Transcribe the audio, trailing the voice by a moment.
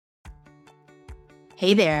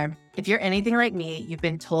Hey there. If you're anything like me, you've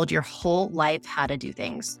been told your whole life how to do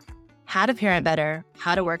things. How to parent better,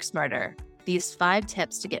 how to work smarter. These 5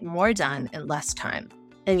 tips to get more done in less time.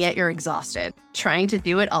 And yet you're exhausted, trying to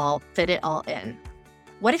do it all, fit it all in.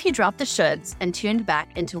 What if you dropped the shoulds and tuned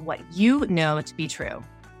back into what you know to be true?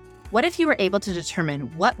 What if you were able to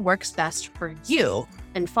determine what works best for you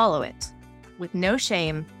and follow it with no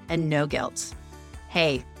shame and no guilt?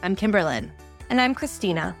 Hey, I'm Kimberlyn. And I'm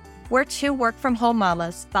Christina. We're 2 work-from-home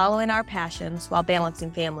mamas following our passions while balancing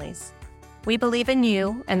families. We believe in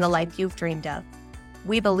you and the life you've dreamed of.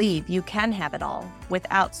 We believe you can have it all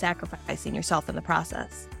without sacrificing yourself in the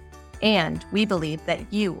process. And we believe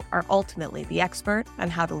that you are ultimately the expert on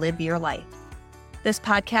how to live your life. This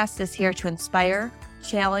podcast is here to inspire,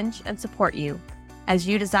 challenge, and support you as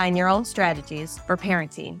you design your own strategies for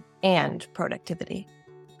parenting and productivity.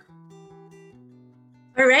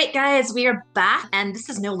 All right, guys, we are back, and this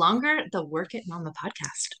is no longer the Work It Mama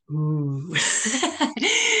podcast. Ooh.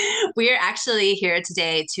 We are actually here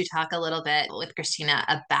today to talk a little bit with Christina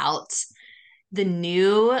about the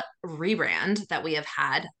new rebrand that we have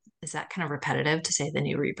had. Is that kind of repetitive to say the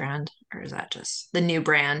new rebrand, or is that just the new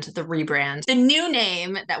brand, the rebrand, the new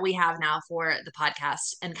name that we have now for the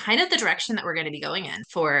podcast, and kind of the direction that we're going to be going in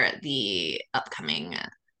for the upcoming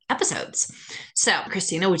episodes. So,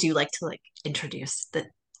 Christina, would you like to introduce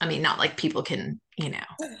not like people can,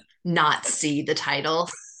 not see the title,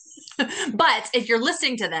 but if you're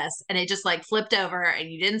listening to this and it just flipped over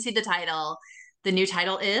and you didn't see the title, the new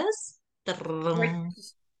title is We're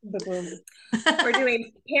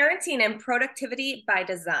doing Parenting and Productivity by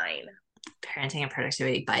Design. Parenting and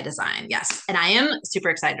Productivity by Design. Yes. And I am super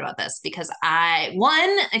excited about this because I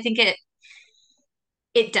think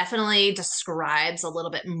it definitely describes a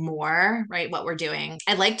little bit more, right, what we're doing.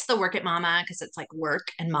 I liked the Work It Mama because it's like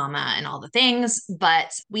work and mama and all the things,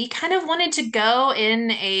 but we kind of wanted to go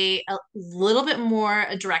in a little bit more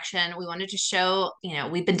a direction. We wanted to show,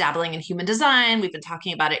 we've been dabbling in human design. We've been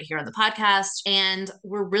talking about it here on the podcast, and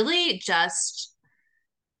we're really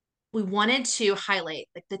we wanted to highlight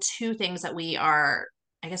the 2 things that we are,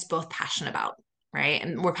 I guess, both passionate about. Right.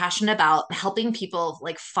 And we're passionate about helping people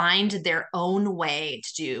find their own way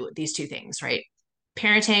to do these 2 things, right?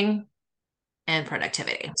 Parenting and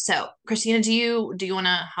productivity. So, Christina, do you want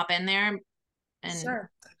to hop in there?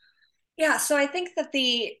 Sure. Yeah, so I think that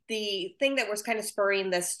the thing that was kind of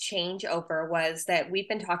spurring this change over was that we've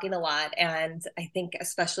been talking a lot, and I think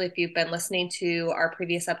especially if you've been listening to our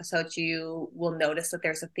previous episodes, you will notice that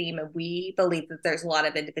there's a theme, and we believe that there's a lot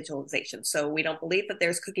of individualization. So we don't believe that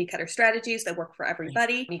there's cookie cutter strategies that work for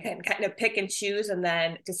everybody. You can kind of pick and choose and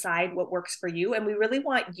then decide what works for you, and we really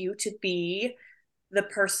want you to be the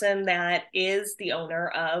person that is the owner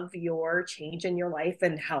of your change in your life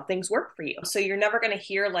and how things work for you. So you're never going to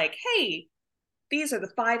hear hey, these are the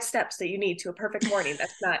 5 steps that you need to a perfect morning.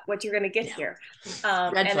 That's not what you're going to get here.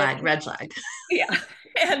 Red flag. Yeah.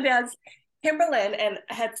 And as Kimberlyn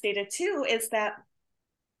had stated too, is that,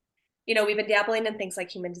 we've been dabbling in things like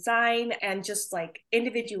human design and just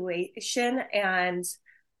individuation, and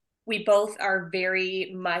we both are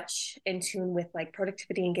very much in tune with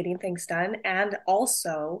productivity and getting things done, and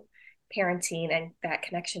also parenting, and that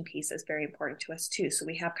connection piece is very important to us too. So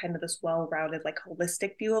we have kind of this well-rounded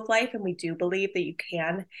holistic view of life, and we do believe that you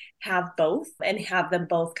can have both and have them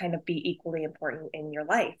both kind of be equally important in your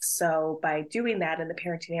life. So by doing that in the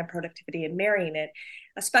parenting and productivity and marrying it,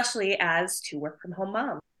 especially as 2 work-from-home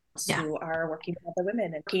moms who are working with other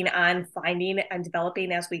women and working on finding and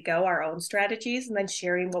developing as we go our own strategies, and then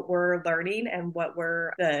sharing what we're learning and what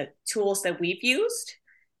were the tools that we've used,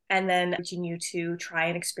 and then urging you to try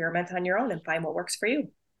and experiment on your own and find what works for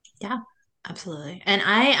you. Yeah, absolutely. And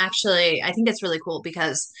I think it's really cool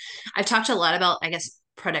because I've talked a lot about, I guess,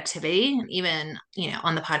 productivity, even,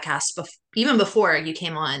 on the podcast, even before you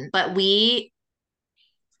came on, but we've,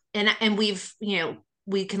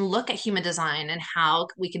 we can look at human design and how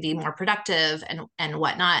we can be more productive and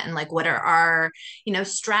whatnot. And what are our,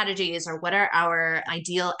 strategies, or what are our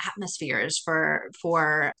ideal atmospheres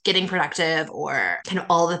for getting productive, or kind of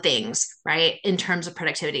all the things, right, in terms of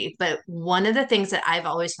productivity. But one of the things that I've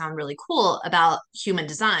always found really cool about human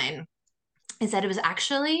design is that it was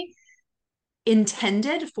actually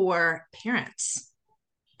intended for parents.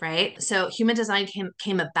 Right. So human design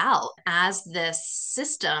came about as this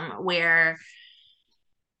system where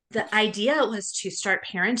the idea was to start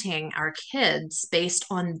parenting our kids based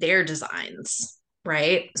on their designs,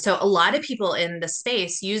 right? So a lot of people in the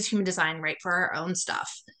space use human design, right, for our own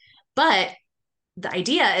stuff. But the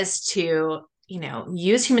idea is to,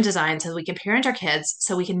 use human design so we can parent our kids,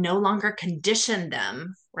 so we can no longer condition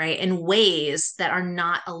them right, in ways that are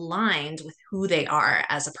not aligned with who they are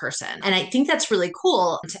as a person. And I think that's really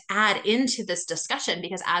cool to add into this discussion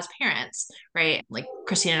because as parents, right, like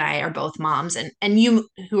Christine and I are both moms, and you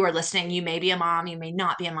who are listening, you may be a mom, you may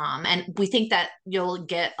not be a mom. And we think that you'll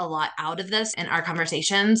get a lot out of this in our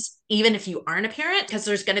conversations, even if you aren't a parent, because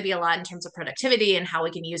there's going to be a lot in terms of productivity and how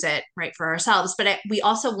we can use it right for ourselves. But we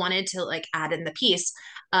also wanted to like add in the piece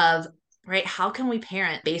of right? How can we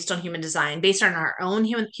parent based on human design, based on our own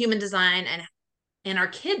human design and our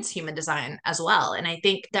kids' human design as well? And I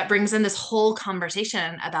think that brings in this whole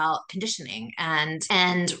conversation about conditioning and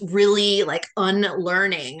really like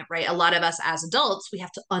unlearning, right? A lot of us as adults, we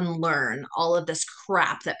have to unlearn all of this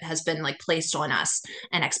crap that has been like placed on us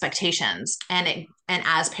and expectations. And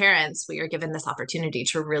as parents, we are given this opportunity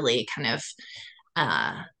to really kind of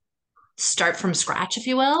start from scratch, if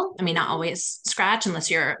you will. I mean, not always scratch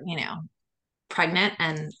unless you're, pregnant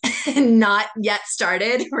and not yet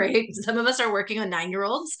started, right? Some of us are working on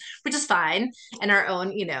 9-year-olds, which is fine, and our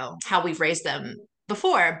own, how we've raised them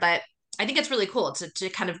before. But I think it's really cool to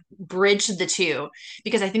kind of bridge the two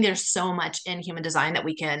because I think there's so much in human design that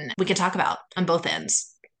we can talk about on both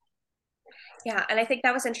ends. Yeah, and I think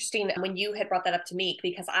that was interesting when you had brought that up to me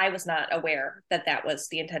because I was not aware that that was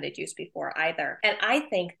the intended use before either. And I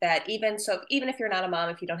think that even if you're not a mom,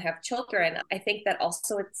 if you don't have children, I think that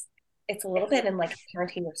also it's a little bit in like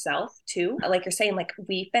parenting yourself too. Like you're saying, like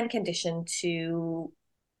we've been conditioned to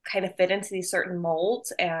kind of fit into these certain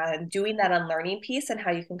molds and doing that unlearning piece and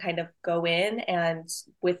how you can kind of go in and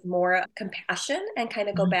with more compassion and kind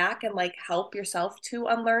of go back and like help yourself to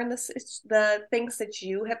unlearn the things that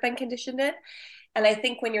you have been conditioned in. And I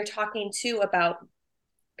think when you're talking too about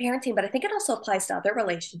parenting, but I think it also applies to other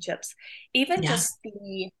relationships, even just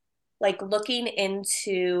the like looking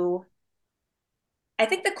into, I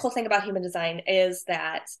think the cool thing about human design is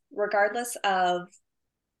that regardless of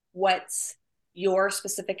what's your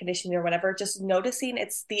specific condition or whatever, just noticing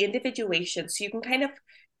it's the individuation. So you can kind of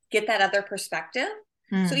get that other perspective.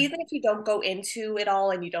 So even if you don't go into it all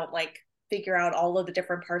and you don't like figure out all of the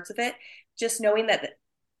different parts of it, just knowing that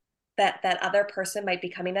other person might be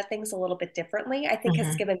coming at things a little bit differently, I think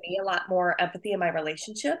has given me a lot more empathy in my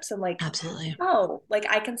relationships and like, absolutely. Oh, like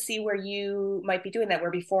I can see where you might be doing that, where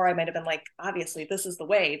before I might have been like, obviously this is the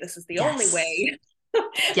way, this is the only way.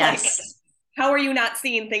 Yes. Like, how are you not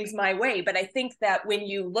seeing things my way? But I think that when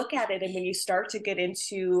you look at it and when you start to get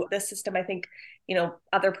into the system, I think,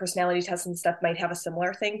 other personality tests and stuff might have a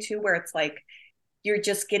similar thing too, where it's like, you're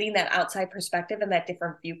just getting that outside perspective and that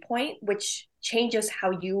different viewpoint, which changes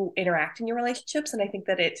how you interact in your relationships. And I think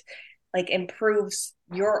that it like improves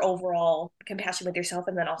your overall compassion with yourself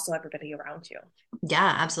and then also everybody around you.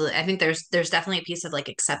 Yeah, absolutely. I think there's definitely a piece of like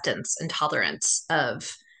acceptance and tolerance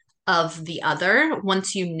of the other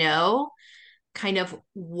once you know kind of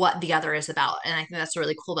what the other is about. And I think that's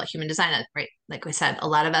really cool about human design, right? Like we said, a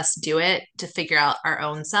lot of us do it to figure out our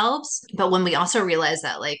own selves. But when we also realize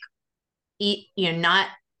that like not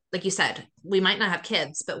like you said, we might not have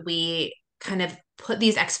kids, but we kind of put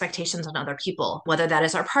these expectations on other people, whether that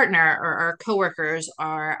is our partner or our coworkers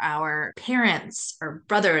or our parents or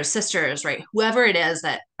brothers, sisters, right? Whoever it is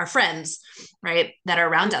that our friends, right, that are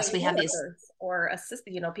around us. We have these or assist,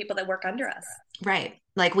 people that work under us. Right.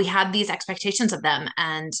 Like we have these expectations of them.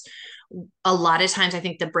 And a lot of times I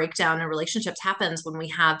think the breakdown in relationships happens when we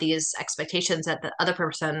have these expectations that the other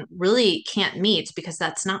person really can't meet because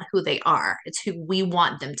that's not who they are. It's who we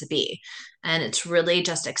want them to be. And it's really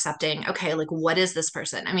just accepting, okay, like what is this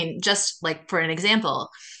person? I mean, just like for an example,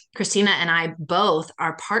 Christina and I both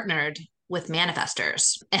are partnered with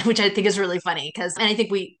manifestors, which I think is really funny because, and I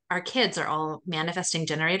think our kids are all manifesting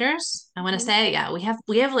generators. I want to say, yeah, we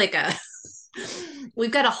have like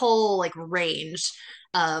we've got a whole like range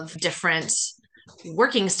of different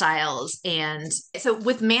working styles. And so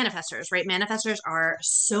with manifestors, right? Manifestors are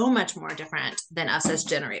so much more different than us as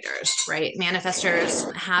generators, right?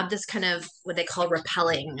 Manifestors have this kind of what they call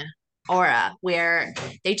repelling aura where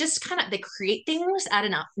they just they create things out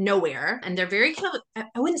of nowhere, and they're very kind of,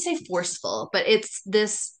 I wouldn't say forceful, but it's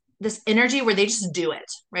this energy where they just do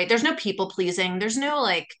it, right? There's no people pleasing, there's no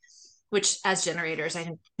like, which as generators, I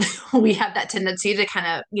think we have that tendency to kind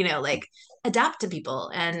of, like adapt to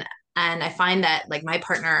people. And I find that like my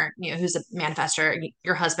partner, who's a manifestor,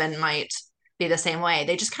 your husband might be the same way.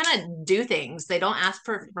 They just kind of do things. They don't ask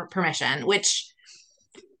for permission, which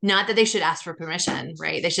not that they should ask for permission,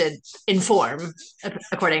 right? They should inform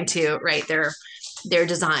according to, right, their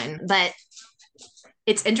design. But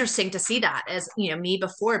it's interesting to see that as, me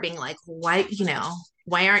before being like, why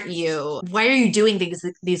are you doing things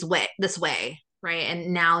this way? Right.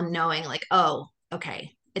 And now knowing like, oh,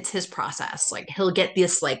 okay, it's his process. Like he'll get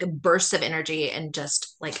this like burst of energy and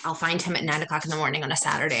just like I'll find him at 9 o'clock in the morning on a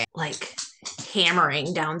Saturday, like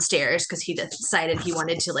hammering downstairs because he decided he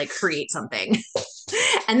wanted to like create something.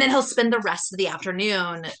 And then he'll spend the rest of the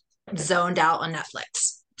afternoon zoned out on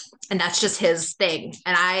Netflix. And that's just his thing.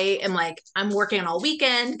 And I am like, I'm working on all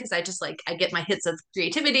weekend because I just like I get my hits of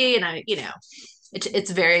creativity and I,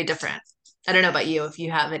 it's very different. I don't know about you if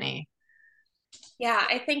you have any. Yeah,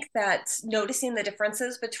 I think that noticing the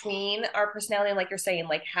differences between our personality and like you're saying,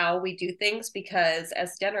 like how we do things, because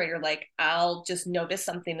as a generator, like I'll just notice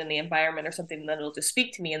something in the environment or something, and then it'll just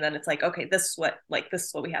speak to me. And then it's like, okay, this is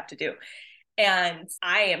what we have to do. And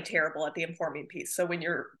I am terrible at the informing piece. So when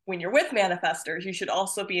you're with manifestors, you should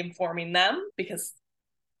also be informing them because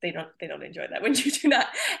they don't enjoy that when you do not.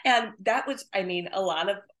 And that was, I mean, a lot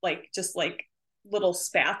of like just like little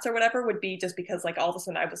spats or whatever would be just because like all of a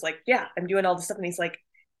sudden I was like, yeah, I'm doing all this stuff. And he's like,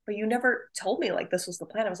 but you never told me like this was the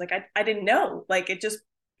plan. I was like, I didn't know. Like it just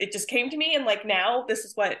came to me and like now this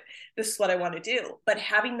is what I want to do. But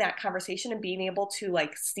having that conversation and being able to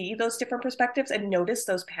like see those different perspectives and notice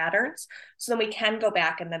those patterns, so then we can go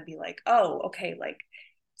back and then be like, oh, okay, like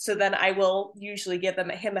so then I will usually give him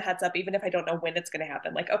a heads up, even if I don't know when it's going to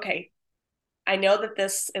happen. Like, okay, I know that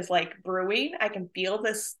this is like brewing. I can feel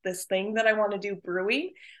this thing that I want to do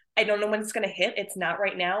brewing. I don't know when it's going to hit. It's not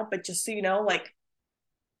right now, but just so you know, like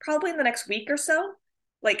probably in the next week or so,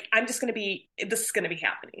 like this is going to be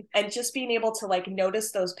happening. And just being able to like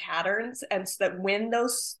notice those patterns, and so that when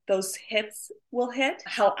those hits will hit,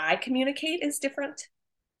 how I communicate is different.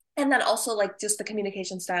 And then also like just the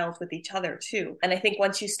communication styles with each other too. And I think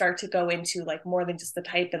once you start to go into like more than just the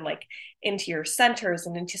type and like into your centers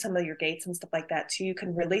and into some of your gates and stuff like that too, you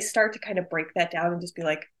can really start to kind of break that down and just be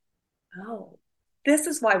like, oh, this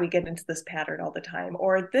is why we get into this pattern all the time,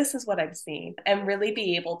 or this is what I'm seeing, and really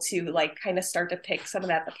be able to like kind of start to pick some of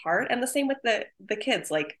that apart. And the same with the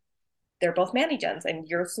kids, like they're both Manigens and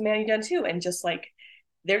you're some Manigen too. And just like,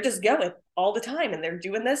 they're just going all the time and they're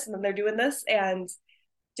doing this and then they're doing this. And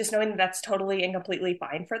just knowing that that's totally and completely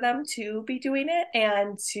fine for them to be doing it,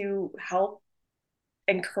 and to help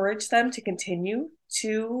encourage them to continue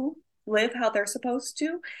to live how they're supposed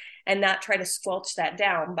to, and not try to squelch that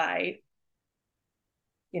down by,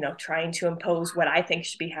 trying to impose what I think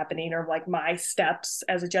should be happening, or like my steps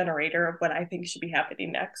as a generator of what I think should be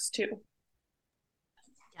happening next too.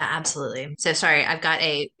 Yeah, absolutely. So sorry, I've got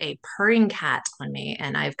a purring cat on me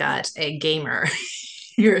and I've got a gamer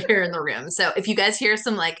here in the room. So if you guys hear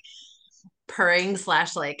some like purring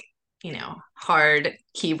slash like, hard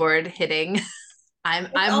keyboard hitting,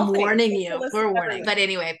 I'm warning you. We're warning. But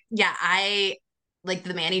anyway, yeah, I like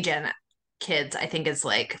the Manny Gen kids, I think is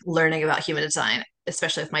like learning about human design,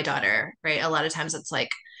 especially with my daughter, right? A lot of times it's like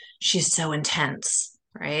she's so intense,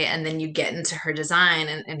 right? And then you get into her design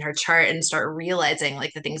and her chart and start realizing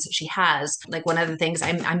like the things that she has. Like one of the things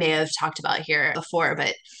I may have talked about here before,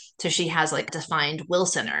 but so she has like defined will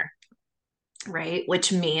center, right?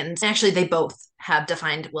 Which means actually they both have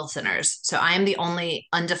defined will centers. So I am the only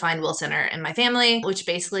undefined will center in my family, which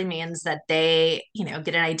basically means that they,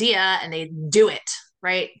 get an idea and they do it,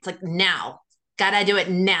 right? It's like now, gotta do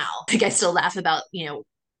it now. Like I still laugh about,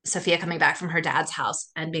 Sophia coming back from her dad's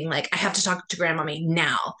house and being like, I have to talk to grandmommy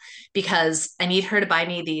now because I need her to buy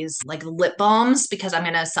me these like lip balms because I'm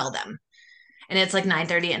going to sell them. And it's like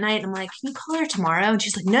 9:30 at night. And I'm like, can you call her tomorrow? And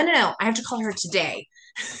she's like, no, I have to call her today.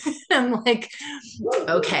 I'm like,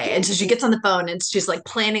 okay. And so she gets on the phone and she's like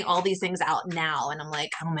planning all these things out now. And I'm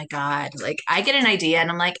like, oh my God, like I get an idea and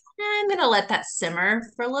I'm like, I'm going to let that simmer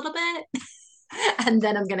for a little bit and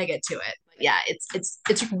then I'm going to get to it. But yeah,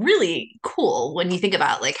 it's really cool when you think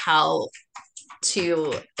about like how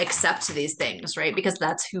to accept these things, right? Because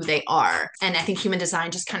that's who they are. And I think human design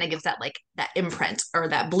just kind of gives that like that imprint or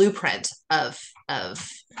that blueprint of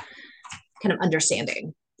kind of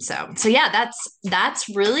understanding. So yeah, that's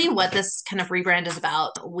really what this kind of rebrand is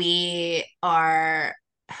about. We are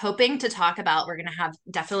hoping to talk about, we're going to have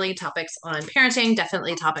definitely topics on parenting,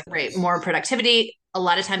 definitely topic, right? More productivity. A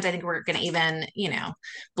lot of times I think we're going to even,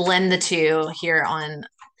 blend the two here on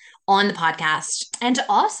the podcast. And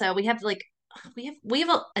also we have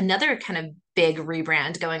another kind of big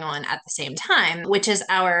rebrand going on at the same time, which is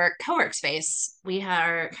our co-work space. We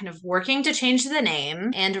are kind of working to change the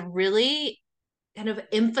name and really kind of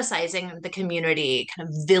emphasizing the community kind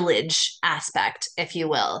of village aspect, if you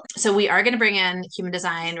will. So we are going to bring in human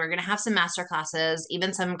design. We're going to have some master classes,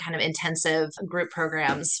 even some kind of intensive group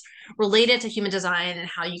programs related to human design and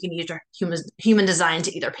how you can use your human design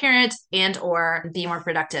to either parent and or be more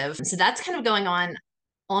productive. So that's kind of going on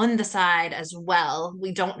on the side as well.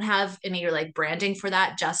 We don't have any like branding for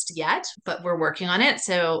that just yet, but we're working on it.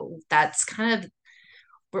 So that's kind of,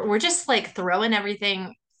 we're just like throwing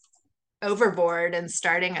everything overboard and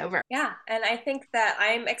starting over. Yeah. And I think that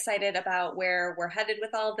I'm excited about where we're headed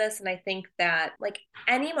with all of this. And I think that like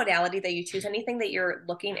any modality that you choose, anything that you're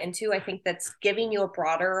looking into, I think that's giving you a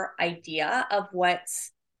broader idea of what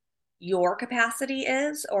your capacity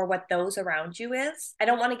is or what those around you is. I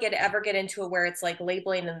don't want to ever get into it where it's like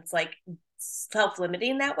labeling and it's like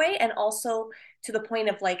self-limiting that way. And also to the point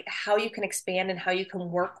of like how you can expand and how you can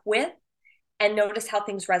work with and notice how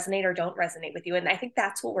things resonate or don't resonate with you. And I think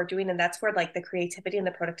that's what we're doing. And that's where like the creativity and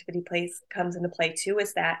the productivity comes into play too,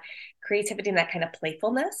 is that creativity and that kind of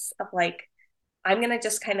playfulness of like, I'm going to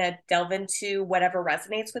just kind of delve into whatever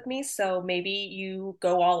resonates with me. So maybe you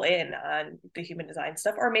go all in on the human design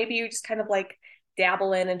stuff, or maybe you just kind of like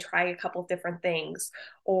dabble in and try a couple of different things,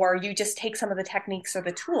 or you just take some of the techniques or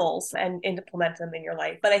the tools and implement them in your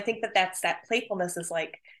life. But I think that playfulness is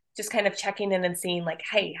like, just kind of checking in and seeing like,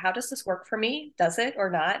 hey, how does this work for me? Does it or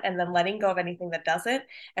not? And then letting go of anything that doesn't,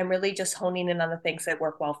 and really just honing in on the things that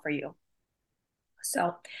work well for you.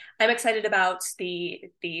 So I'm excited about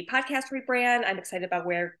the podcast rebrand. I'm excited about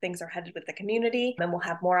where things are headed with the community, and we'll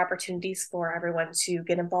have more opportunities for everyone to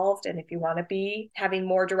get involved. And if you want to be having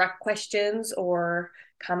more direct questions or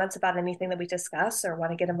comments about anything that we discuss or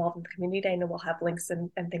want to get involved in the community, I know we'll have links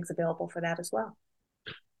and things available for that as well.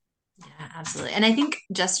 Yeah, absolutely. And I think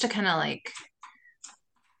just to kind of like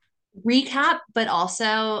recap, but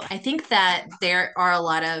also I think that there are a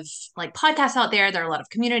lot of like podcasts out there. There are a lot of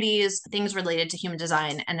communities, things related to human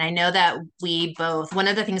design. And I know that we both, one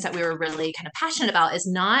of the things that we were really kind of passionate about is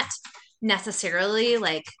not necessarily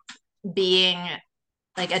like being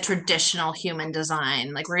like a traditional human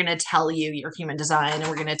design. Like we're going to tell you your human design and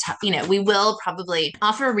we're going to tell, we will probably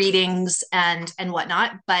offer readings and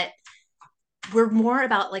whatnot, but we're more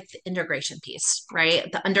about like the integration piece, right?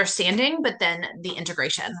 The understanding, but then the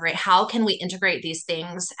integration, right? How can we integrate these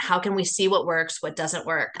things? How can we see what works, what doesn't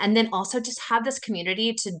work? And then also just have this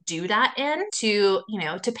community to do that in, to,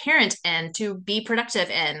 to parent and to be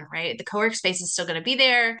productive in, right? The co-work space is still going to be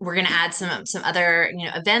there. We're going to add some other,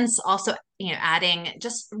 events, also, adding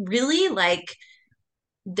just really like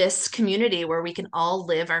this community where we can all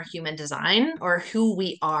live our human design or who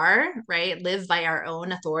we are, right? Live by our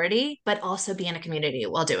own authority, but also be in a community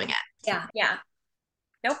while doing it. Yeah. Yeah.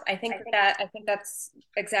 Nope. I think that's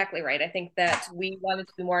exactly right. I think that we wanted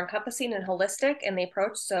to be more encompassing and holistic in the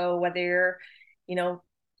approach. So whether you're,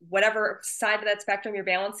 whatever side of that spectrum you're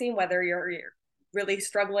balancing, whether you're really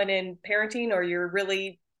struggling in parenting or you're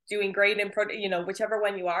really doing great in, whichever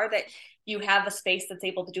one you are, that you have a space that's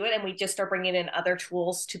able to do it. And we just are bringing in other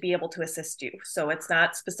tools to be able to assist you. So it's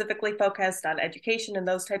not specifically focused on education and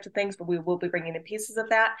those types of things, but we will be bringing in pieces of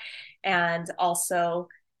that. And also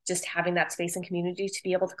just having that space and community to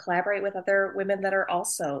be able to collaborate with other women that are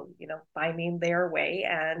also, finding their way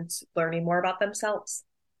and learning more about themselves.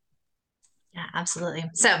 Yeah, absolutely.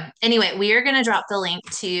 So anyway, we are going to drop the link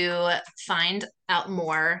to find out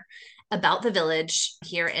more about the village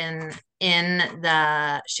here in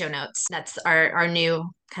the show notes. That's our new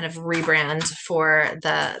kind of rebrand for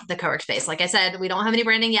the co-work space. Like I said, we don't have any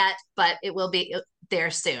branding yet, but it will be there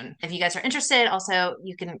soon. If you guys are interested, also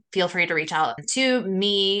you can feel free to reach out to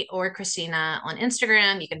me or Christina on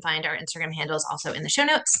Instagram. You can find our Instagram handles also in the show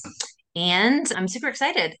notes. And I'm super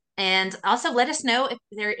excited. And also let us know if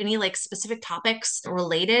there are any like specific topics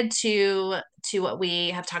related to what we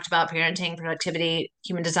have talked about, parenting, productivity,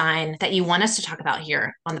 human design, that you want us to talk about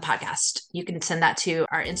here on the podcast. You can send that to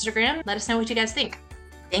our Instagram. Let us know what you guys think.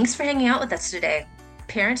 Thanks for hanging out with us today.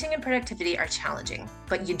 Parenting and productivity are challenging,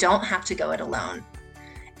 but you don't have to go it alone.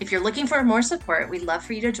 If you're looking for more support, we'd love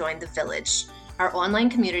for you to join The Village, our online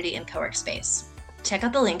community and co-work space. Check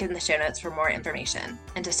out the link in the show notes for more information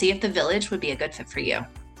and to see if The Village would be a good fit for you.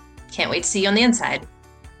 Can't wait to see you on the inside.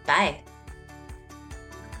 Bye.